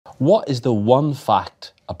What is the one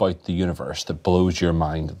fact about the universe that blows your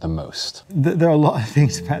mind the most? There are a lot of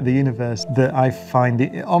things about the universe that I find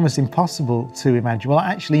it almost impossible to imagine. Well,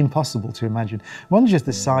 actually impossible to imagine. One's just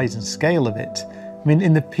the size and scale of it. I mean,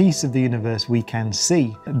 in the piece of the universe we can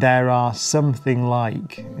see, there are something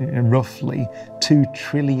like, roughly, 2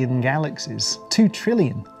 trillion galaxies. 2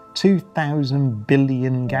 trillion. 2,000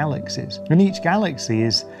 billion galaxies. And each galaxy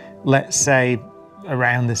is, let's say,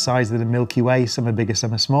 around the size of the Milky Way. Some are bigger,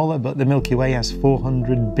 some are smaller, but the Milky Way has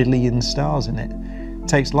 400 billion stars in it. It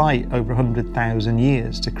takes light over 100,000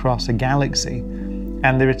 years to cross a galaxy,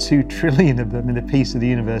 and there are 2 trillion of them in the piece of the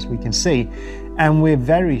universe we can see, and we're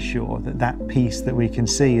very sure that that piece that we can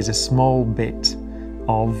see is a small bit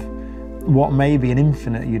of what may be an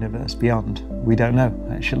infinite universe beyond. We don't know,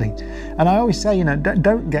 actually. And I always say,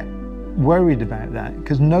 don't get worried about that,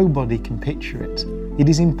 because nobody can picture it. It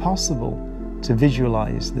is impossible to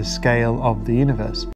visualize the scale of the universe.